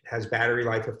 Fitbit has battery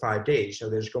life of 5 days. So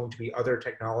there's going to be other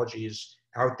technologies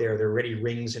out there. There are already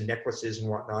rings and necklaces and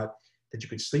whatnot that you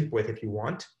could sleep with if you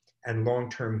want, and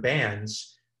long-term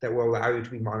bands that will allow you to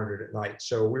be monitored at night.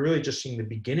 So we're really just seeing the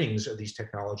beginnings of these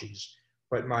technologies.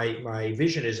 But my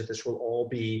vision is that this will all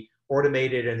be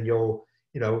automated, and you'll,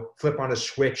 flip on a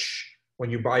switch when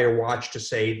you buy a watch to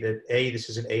say that A, this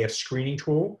is an AF screening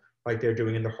tool, like they're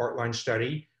doing in the Heartline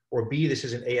study, or B, this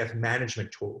is an AF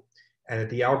management tool. And that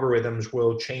the algorithms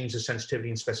will change the sensitivity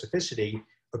and specificity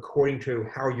according to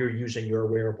how you're using your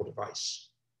wearable device.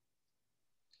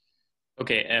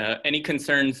 Okay, any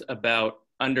concerns about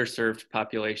underserved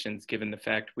populations, given the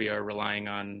fact we are relying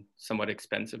on somewhat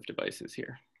expensive devices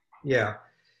here? Yeah,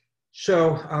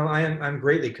 so I'm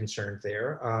greatly concerned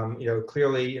there.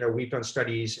 Clearly, we've done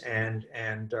studies and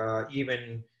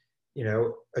even,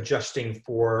 adjusting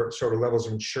for sort of levels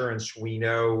of insurance, we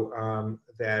know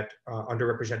that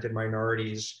underrepresented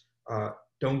minorities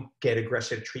don't get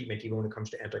aggressive treatment even when it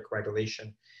comes to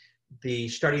anticoagulation. The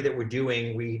study that we're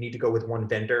doing, we need to go with one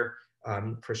vendor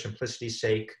for simplicity's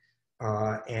sake.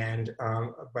 But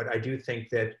I do think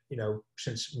that,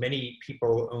 since many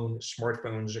people own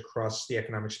smartphones across the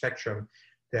economic spectrum,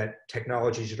 that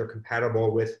technologies that are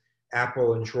compatible with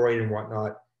Apple, Android, and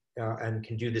whatnot, and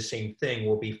can do the same thing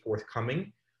will be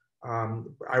forthcoming.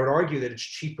 I would argue that it's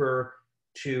cheaper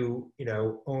to,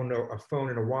 own a phone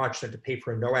and a watch than to pay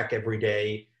for a NOAC every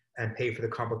day and pay for the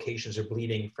complications of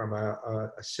bleeding from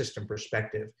a system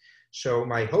perspective. So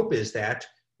my hope is that,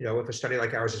 if a study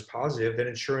like ours is positive, then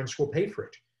insurance will pay for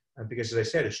it. Because as I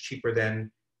said, it's cheaper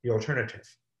than the alternative.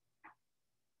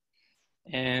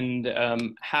 And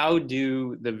how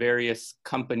do the various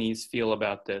companies feel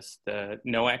about this? The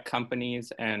NOAC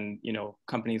companies and,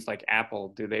 companies like Apple,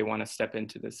 do they want to step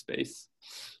into this space?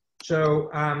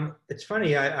 So it's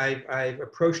funny, I've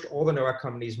approached all the NOAC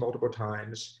companies multiple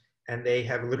times, and they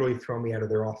have literally thrown me out of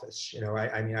their office.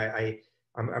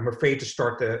 I'm afraid to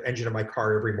start the engine of my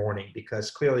car every morning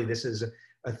because clearly this is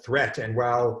a threat. And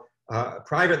while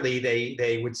privately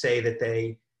they would say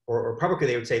that or publicly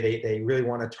they would say they really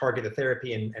want to target the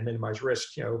therapy and minimize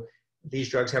risk, these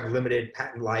drugs have limited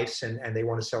patent lives and they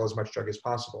want to sell as much drug as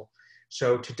possible.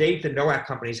 So to date, the NOAC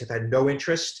companies have had no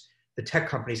interest. The tech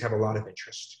companies have a lot of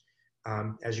interest.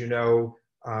 As you know,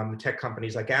 the tech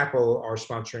companies like Apple are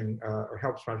sponsoring or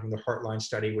help sponsoring the Heartline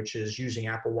study, which is using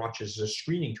Apple Watches as a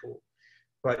screening tool.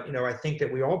 But I think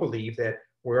that we all believe that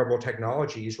wearable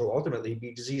technologies will ultimately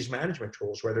be disease management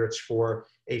tools, whether it's for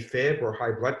AFib or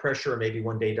high blood pressure, or maybe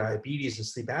one day diabetes and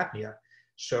sleep apnea.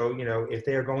 So if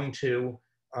they're going to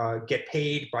get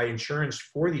paid by insurance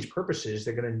for these purposes,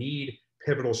 they're going to need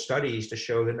pivotal studies to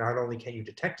show that not only can you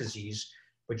detect disease,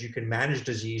 but you can manage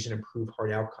disease and improve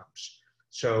heart outcomes.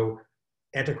 So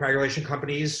anticoagulation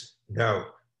companies, no.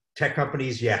 Tech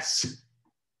companies, yes.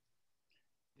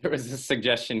 There was a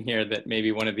suggestion here that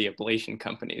maybe one of the ablation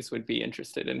companies would be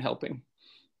interested in helping.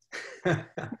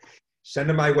 Send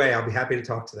them my way. I'll be happy to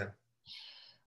talk to them.